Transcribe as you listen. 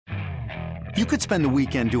You could spend the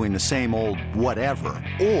weekend doing the same old whatever,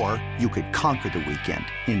 or you could conquer the weekend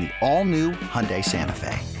in the all-new Hyundai Santa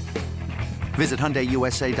Fe. Visit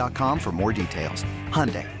HyundaiUSA.com for more details.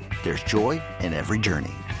 Hyundai, there's joy in every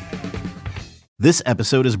journey. This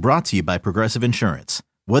episode is brought to you by Progressive Insurance.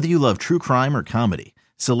 Whether you love true crime or comedy,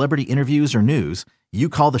 celebrity interviews or news, you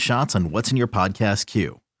call the shots on what's in your podcast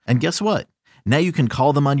queue. And guess what? Now you can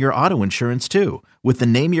call them on your auto insurance too with the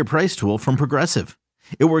Name Your Price tool from Progressive.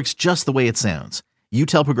 It works just the way it sounds. You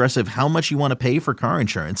tell Progressive how much you want to pay for car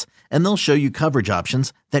insurance, and they'll show you coverage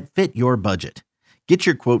options that fit your budget. Get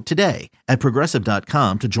your quote today at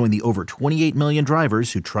Progressive.com to join the over 28 million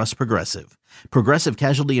drivers who trust Progressive. Progressive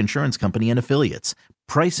Casualty Insurance Company and Affiliates.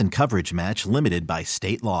 Price and coverage match limited by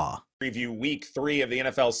state law. Preview week 3 of the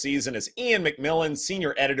NFL season is Iain MacMillan's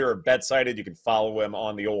senior editor of BetSighted. You can follow him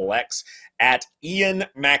on the old X at Iain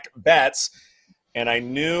MacBets. And I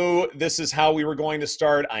knew this is how we were going to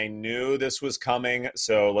start. I knew this was coming.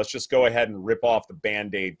 So let's just go ahead and rip off the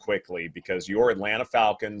Band-Aid quickly because your Atlanta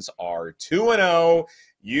Falcons are 2-0.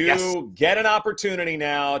 You get an opportunity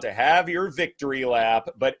now to have your victory lap.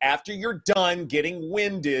 But after you're done getting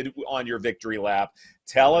winded on your victory lap,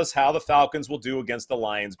 tell us how the Falcons will do against the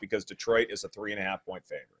Lions because Detroit is a 3.5-point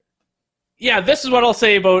favorite. Yeah, this is what I'll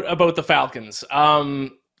say about the Falcons.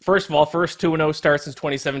 First of all, first 2-0 start since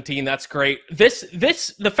 2017. That's great.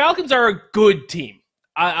 The Falcons are a good team.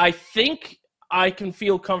 I think I can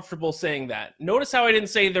feel comfortable saying that. Notice how I didn't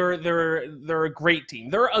say they're a great team.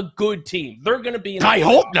 They're a good team. They're going to be in the I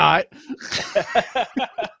hope not.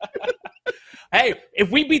 Hey, if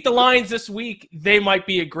we beat the Lions this week, they might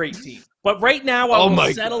be a great team. But right now, I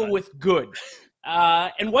will settle with good.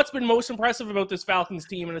 And what's been most impressive about this Falcons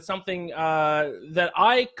team, and it's something that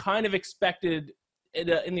I kind of expected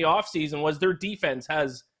in the offseason, was their defense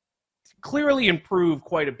has clearly improved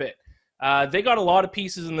quite a bit. They got a lot of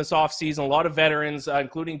pieces in this offseason, a lot of veterans,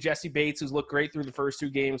 including Jesse Bates, who's looked great through the first 2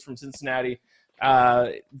 games from Cincinnati.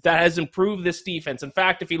 That has improved this defense. In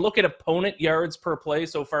fact, if you look at opponent yards per play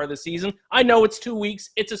so far this season, I know it's 2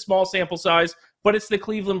 weeks, it's a small sample size, but it's the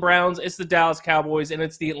Cleveland Browns, it's the Dallas Cowboys, and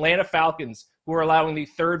it's the Atlanta Falcons who are allowing the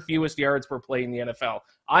 3rd fewest yards per play in the NFL.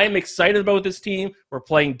 I am excited about this team. We're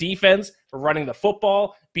playing defense. We're running the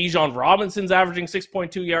football. Bijan Robinson's averaging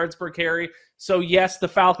 6.2 yards per carry. So, yes, the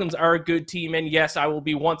Falcons are a good team, and yes, I will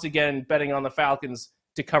be once again betting on the Falcons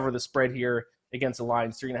to cover the spread here against the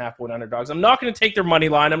Lions, 3.5-point underdogs. I'm not going to take their money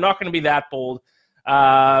line. I'm not going to be that bold.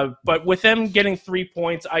 But with them getting 3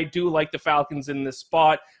 points, I do like the Falcons in this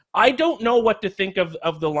spot. I don't know what to think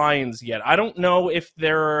of the Lions yet. I don't know if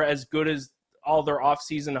they're as good as all their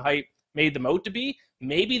offseason hype made them out to be.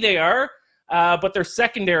 Maybe they are, but their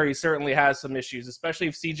secondary certainly has some issues, especially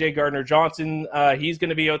if C.J. Gardner-Johnson, he's going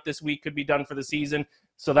to be out this week, could be done for the season.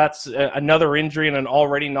 So that's another injury in an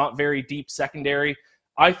already not very deep secondary.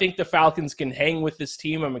 I think the Falcons can hang with this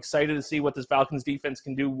team. I'm excited to see what this Falcons defense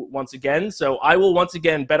can do once again. So I will once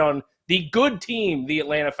again bet on the good team, the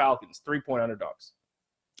Atlanta Falcons, 3-point underdogs.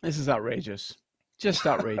 This is outrageous. Just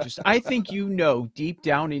outrageous. I think you know deep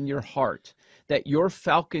down in your heart that your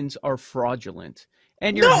Falcons are fraudulent.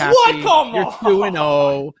 And you're happy. You're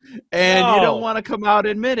 2-0, and you don't want to come out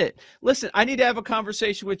and admit it. Listen, I need to have a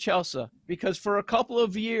conversation with Chelsea because for a couple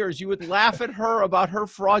of years you would laugh at her about her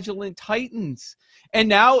fraudulent Titans, and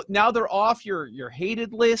now they're off your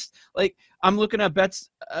hated list. Like I'm looking at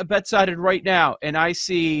BetSighted right now, and I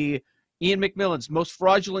see Iain MacMillan's most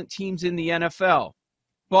fraudulent teams in the NFL: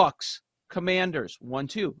 Bucks, Commanders,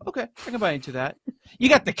 1-2. Okay, I can buy into that. You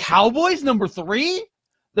got the Cowboys, number 3.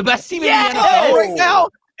 The best team in the NFL right now.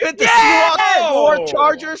 The Seahawks 4,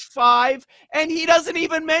 Chargers 5, and he doesn't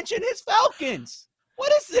even mention his Falcons.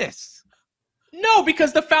 What is this? No,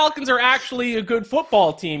 because the Falcons are actually a good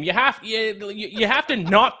football team. You have to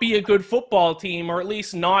not be a good football team, or at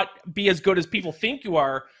least not be as good as people think you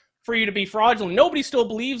are, for you to be fraudulent. Nobody still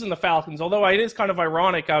believes in the Falcons, although it is kind of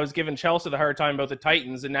ironic. I was giving Chelsea the hard time about the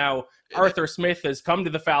Titans, and now Arthur Smith has come to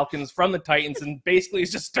the Falcons from the Titans and basically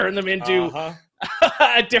has just turned them into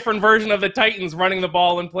a different version of the Titans, running the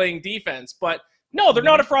ball and playing defense. But no, they're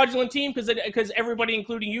not a fraudulent team because everybody,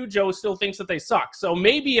 including you, Joe, still thinks that they suck. So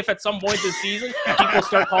maybe if at some point this season people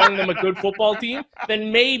start calling them a good football team,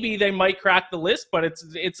 then maybe they might crack the list, but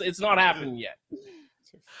it's not happening yet.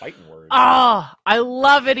 Fighting words. I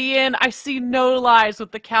love it, Iain. I see no lies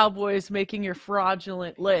with the Cowboys making your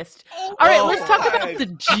fraudulent list. All right, let's talk about the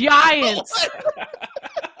Giants.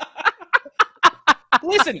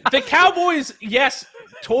 Listen, the Cowboys, yes,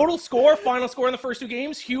 total score, final score in the first 2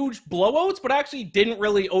 games, huge blowouts, but actually didn't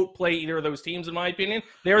really outplay either of those teams, in my opinion.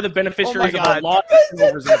 They're the beneficiaries of a lot of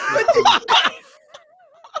turnovers.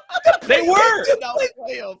 They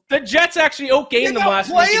were. The Jets actually outgained them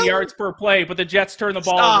last week in yards per play, but the Jets turned the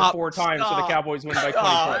ball over 4 times, so the Cowboys win by 20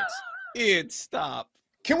 points. Ian, stop.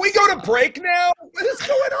 Can we go to break now? What is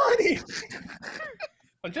going on here?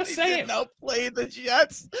 I'm just saying. Did play the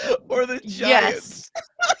Jets or the Giants. Yes.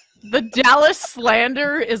 The Dallas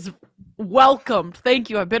slander is welcomed.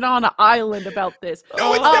 Thank you. I've been on an island about this.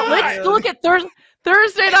 Let's look at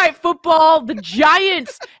Thursday Night Football. The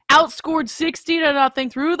Giants outscored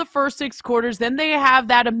 60-0 through the first 6 quarters. Then they have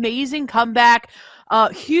that amazing comeback.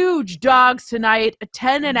 Huge dogs tonight.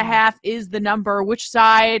 10.5 is the number. Which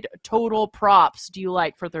side total props do you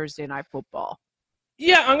like for Thursday Night Football?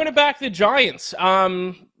 Yeah, I'm going to back the Giants,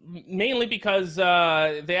 mainly because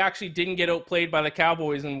they actually didn't get outplayed by the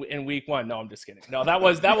Cowboys in Week 1. No, I'm just kidding. No, that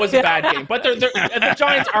was a bad game. But the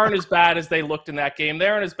Giants aren't as bad as they looked in that game. They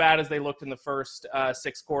aren't as bad as they looked in the first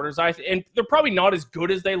 6 quarters. And they're probably not as good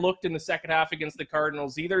as they looked in the second half against the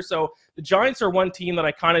Cardinals either. So the Giants are one team that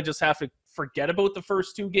I kind of just have to forget about the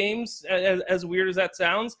first 2 games, as weird as that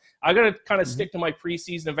sounds. I got to kind of stick to my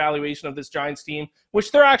preseason evaluation of this Giants team,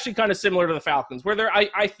 which they're actually kind of similar to the Falcons, where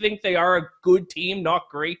I think they are a good team, not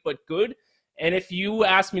great, but good. And if you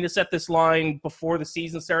asked me to set this line before the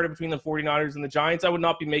season started between the 49ers and the Giants, I would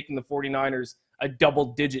not be making the 49ers a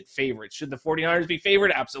double-digit favorite. Should the 49ers be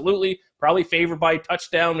favored? Absolutely. Probably favored by a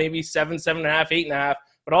touchdown, maybe 7, 7.5, 8.5.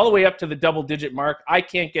 But all the way up to the double-digit mark, I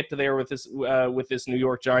can't get to there with this New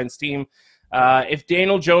York Giants team. If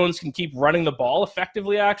Daniel Jones can keep running the ball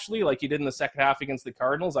effectively, actually, like he did in the second half against the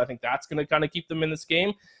Cardinals, I think that's going to kind of keep them in this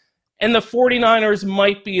game. And the 49ers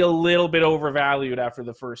might be a little bit overvalued after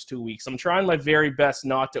the first 2 weeks. I'm trying my very best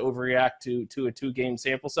not to overreact to a 2-game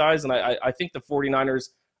sample size, and I think the 49ers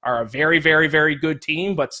are a very, very, very good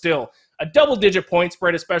team, but still, a double-digit point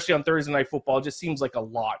spread, especially on Thursday Night Football, just seems like a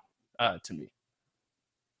lot to me.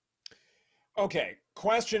 Okay,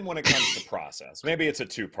 question when it comes to process. Maybe it's a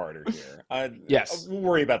 2-parter here. Yes. We'll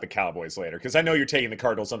worry about the Cowboys later, because I know you're taking the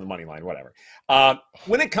Cardinals on the money line, whatever.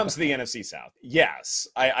 When it comes to the NFC South, yes,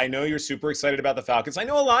 I know you're super excited about the Falcons. I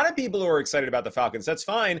know a lot of people who are excited about the Falcons. That's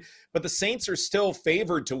fine, but the Saints are still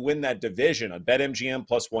favored to win that division. On BetMGM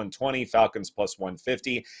plus 120, Falcons plus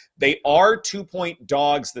 150. They are 2-point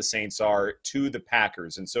dogs, the Saints are, to the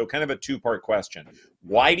Packers. And so kind of a 2-part question.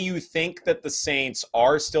 Why do you think that the Saints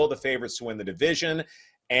are still the favorites to win the division?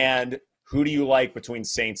 And who do you like between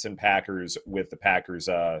Saints and Packers, with the Packers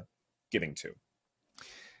giving to?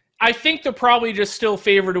 I think they're probably just still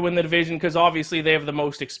favored to win the division because obviously they have the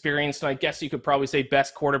most experience, and I guess you could probably say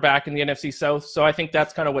best quarterback in the NFC South. So I think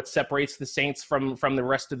that's kind of what separates the Saints from the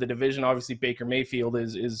rest of the division. Obviously Baker Mayfield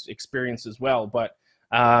is experienced as well, but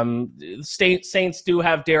Saints do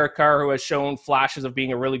have Derek Carr, who has shown flashes of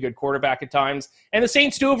being a really good quarterback at times. And the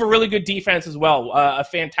Saints do have a really good defense as well, a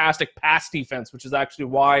fantastic pass defense, which is actually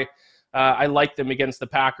why I like them against the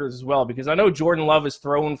Packers as well, because I know Jordan Love has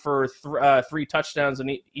thrown for 3 touchdowns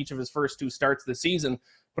in each of his first 2 starts this season,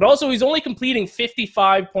 but also he's only completing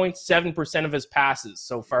 55.7% of his passes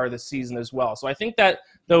so far this season as well. So I think that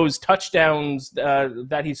those touchdowns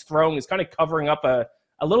that he's thrown is kind of covering up a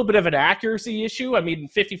little bit of an accuracy issue. I mean,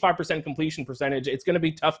 55% completion percentage, it's going to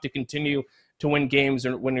be tough to continue to win games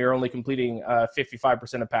when you're only completing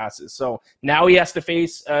 55% of passes. So now he has to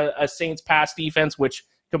face a Saints pass defense, which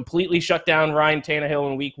completely shut down Ryan Tannehill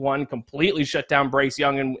in Week 1, completely shut down Bryce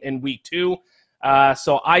Young in Week 2.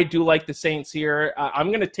 So I do like the Saints here. I'm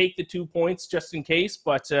going to take the 2 points just in case,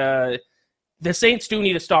 but the Saints do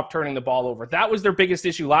need to stop turning the ball over. That was their biggest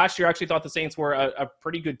issue last year. I actually thought the Saints were a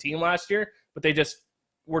pretty good team last year, but they just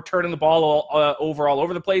were turning the ball all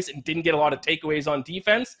over the place and didn't get a lot of takeaways on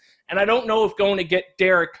defense. And I don't know if going to get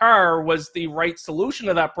Derek Carr was the right solution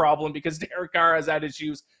to that problem, because Derek Carr has had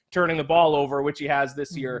issues turning the ball over, which he has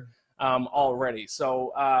this year already.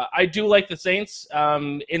 So I do like the Saints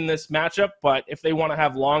in this matchup, but if they want to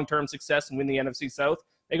have long-term success and win the NFC South,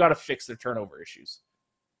 they got to fix their turnover issues.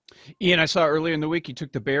 Ian, I saw earlier in the week you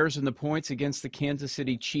took the Bears and the points against the Kansas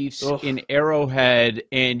City Chiefs in Arrowhead,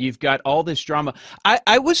 and you've got all this drama.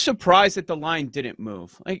 I was surprised that the line didn't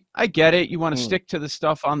move. I get it. You want to stick to the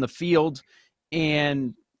stuff on the field,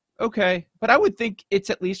 and okay, but I would think it's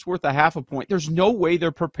at least worth a half a point. There's no way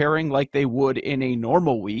they're preparing like they would in a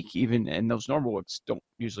normal week, even, and those normal weeks don't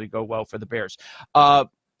usually go well for the Bears. Are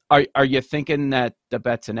you thinking that the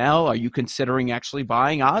bet's an L? Are you considering actually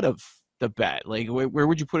buying out of the bet? Like, where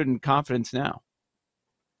would you put it in confidence now?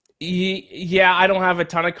 Yeah, I don't have a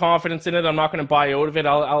ton of confidence in it. I'm not going to buy out of it.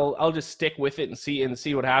 I'll just stick with it and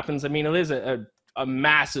see what happens. I mean, it is a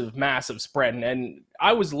massive spread, and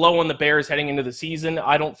I was low on the Bears heading into the season.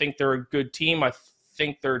 I don't think they're a good team. I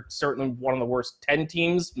think they're certainly one of the worst 10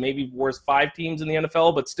 teams, maybe worst 5 teams in the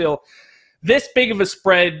NFL, but still, this big of a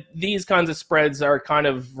spread, these kinds of spreads are kind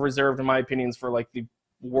of reserved, in my opinions, for like the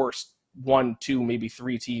worst 1, 2, maybe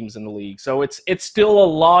 3 teams in the league. So it's still a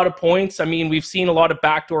lot of points. I mean, we've seen a lot of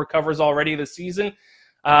backdoor covers already this season,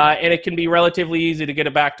 and it can be relatively easy to get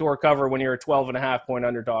a backdoor cover when you're a 12.5-point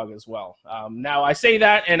underdog as well. Now, I say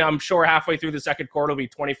that, and I'm sure halfway through the second quarter it'll be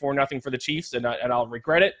 24-0 for the Chiefs, and I'll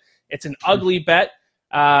regret it. It's an ugly bet.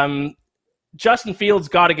 Justin Fields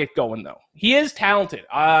got to get going, though. He is talented.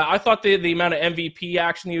 I thought the amount of MVP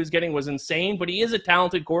action he was getting was insane, but he is a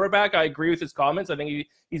talented quarterback. I agree with his comments. I think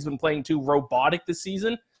he's been playing too robotic this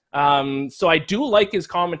season. So I do like his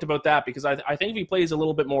comment about that, because I think if he plays a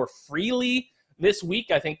little bit more freely this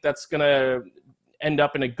week, I think that's going to end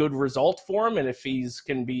up in a good result for him. And if he's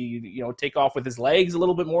can be, take off with his legs a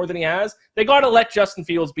little bit more than he has, they got to let Justin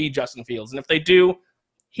Fields be Justin Fields. And if they do,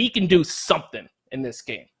 he can do something in this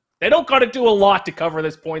game. They don't got to do a lot to cover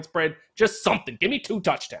this point spread. Just something. Give me 2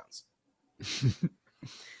 touchdowns.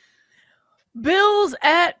 Bills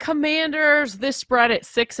at Commanders. This spread at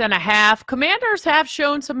 6.5. Commanders have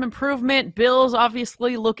shown some improvement. Bills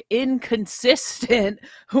obviously look inconsistent.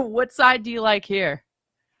 What side do you like here?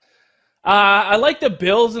 I like the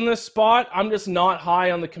Bills in this spot. I'm just not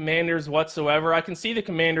high on the Commanders whatsoever. I can see the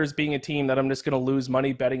Commanders being a team that I'm just going to lose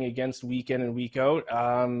money betting against week in and week out.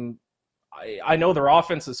 I know their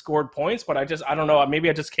offense has scored points, but I don't know. Maybe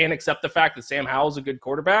I just can't accept the fact that Sam Howell's a good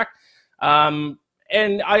quarterback. And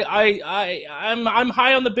I'm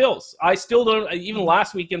high on the Bills. I still don't. Even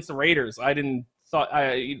last week against the Raiders,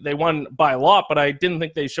 they won by a lot, but I didn't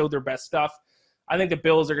think they showed their best stuff. I think the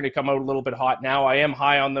Bills are going to come out a little bit hot now. I am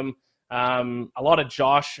high on them. A lot of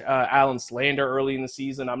Josh Allen slander early in the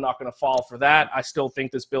season. I'm not going to fall for that. I still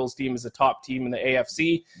think this Bills team is a top team in the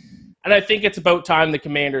AFC. And I think it's about time the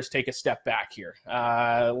Commanders take a step back here.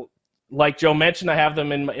 Like Joe mentioned, I have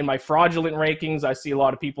them in my fraudulent rankings. I see a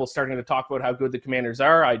lot of people starting to talk about how good the Commanders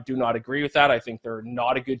are. I do not agree with that. I think they're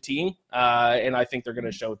not a good team, and I think they're going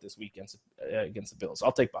to show it this week against the Bills.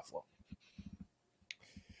 I'll take Buffalo.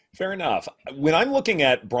 Fair enough. When I'm looking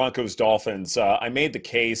at Broncos-Dolphins, I made the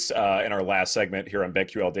case in our last segment here on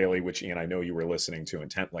BetQL Daily, which, Ian, I know you were listening to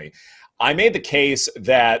intently. I made the case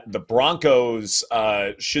that the Broncos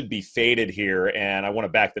should be faded here, and I want to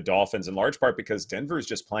back the Dolphins in large part because Denver is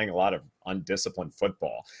just playing a lot of undisciplined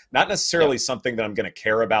football. Not necessarily something that I'm going to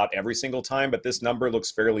care about every single time, but this number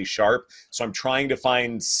looks fairly sharp, so I'm trying to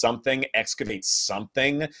find something, excavate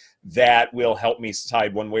something that will help me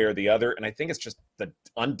side one way or the other, and I think it's just the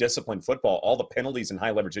undisciplined football, all the penalties in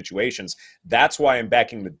high-leverage situations. That's why I'm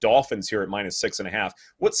backing the Dolphins here at -6.5.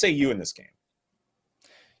 What say you in this game?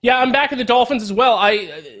 Yeah, I'm back at the Dolphins as well.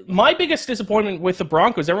 My biggest disappointment with the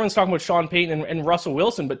Broncos, everyone's talking about Sean Payton and Russell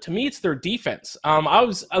Wilson, but to me, it's their defense. I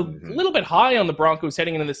was a little bit high on the Broncos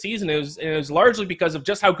heading into the season. It was largely because of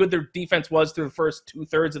just how good their defense was through the first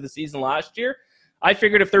 2/3 of the season last year. I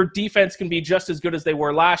figured if their defense can be just as good as they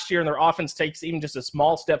were last year and their offense takes even just a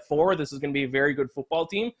small step forward, this is going to be a very good football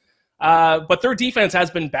team. But their defense has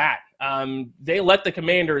been bad. They let the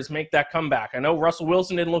Commanders make that comeback. I know Russell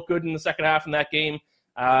Wilson didn't look good in the second half in that game.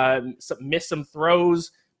 Missed some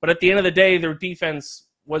throws, but at the end of the day, their defense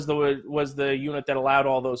was the unit that allowed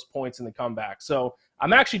all those points in the comeback. So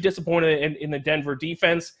I'm actually disappointed in the Denver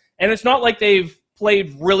defense, and it's not like they've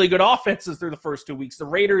played really good offenses through the first 2 weeks. The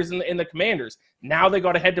Raiders and the Commanders. Now they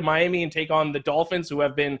got to head to Miami and take on the Dolphins, who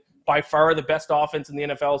have been by far the best offense in the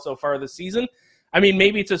NFL so far this season. I mean,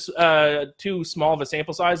 maybe it's too small of a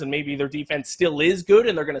sample size, and maybe their defense still is good,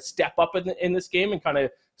 and they're going to step up in this game and kind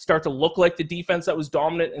of start to look like the defense that was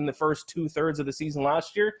dominant in the first 2/3 of the season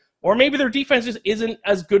last year. Or maybe their defense just isn't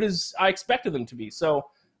as good as I expected them to be. So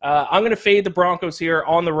I'm going to fade the Broncos here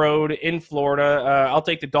on the road in Florida. I'll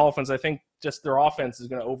take the Dolphins. I think just their offense is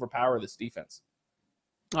going to overpower this defense.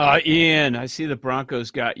 Ian, I see the Broncos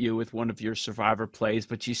got you with one of your survivor plays,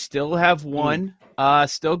 but you still have one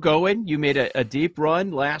still going. You made a deep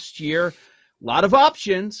run last year. A lot of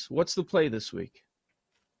options. What's the play this week?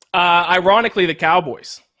 Ironically, the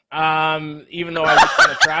Cowboys. Even though I was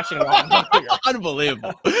kind of trashing them on here.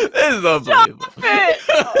 Unbelievable. This is unbelievable.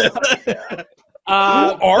 Who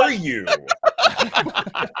are you?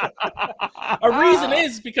 A reason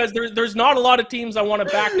is because there's not a lot of teams I want to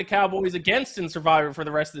back the Cowboys against in Survivor for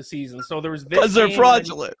the rest of the season. So there's this. Because they're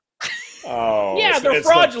fraudulent. Yeah, they're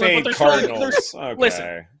fraudulent, but they're still. Okay.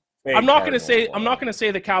 Listen, I'm not going to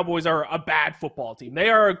say the Cowboys are a bad football team. They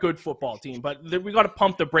are a good football team, but we got to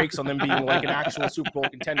pump the brakes on them being like an actual Super Bowl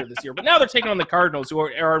contender this year. But now they're taking on the Cardinals, who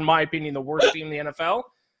are in my opinion, the worst team in the NFL.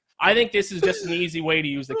 I think this is just an easy way to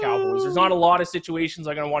use the Cowboys. There's not a lot of situations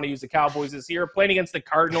I'm going to want to use the Cowboys this year. Playing against the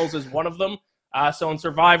Cardinals is one of them. So in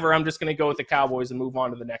Survivor, I'm just going to go with the Cowboys and move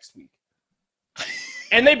on to the next week.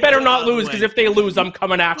 And they better not lose, because if they lose, I'm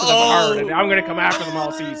coming after them hard. And I'm going to come after them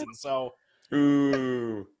all season. So,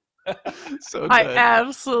 ooh. So good. I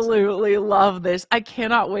absolutely love this. I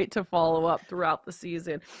cannot wait to follow up throughout the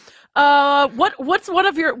season. What's one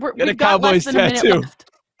of your? We've got less than a minute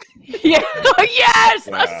left. Yeah. Yes,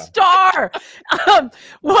 Yeah. a star.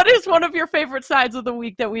 What is one of your favorite sides of the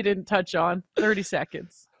week that we didn't touch on? 30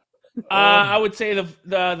 seconds. I would say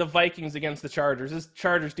the Vikings against the Chargers. This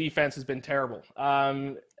Chargers defense has been terrible.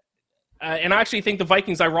 And I actually think the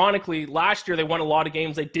Vikings, ironically, last year they won a lot of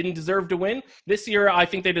games they didn't deserve to win. This year, I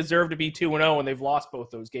think they deserve to be 2-0, and they've lost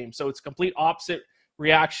both those games. So it's a complete opposite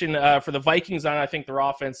reaction for the Vikings, and I think their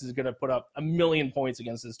offense is going to put up 1,000,000 points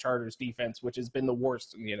against this Chargers defense, which has been the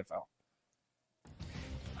worst in the NFL.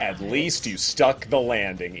 At least you stuck the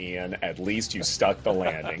landing, Ian. At least you stuck the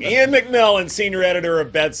landing. Iain MacMillan's, senior editor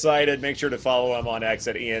of BetSited. Make sure to follow him on X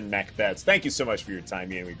at IainMacBets. Thank you so much for your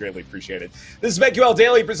time, Ian. We greatly appreciate it. This is BetQL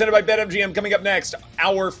Daily, presented by BetMGM. Coming up next,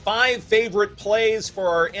 our 5 favorite plays for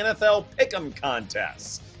our NFL Pick'em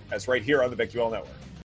contests. That's right here on the BetQL Network.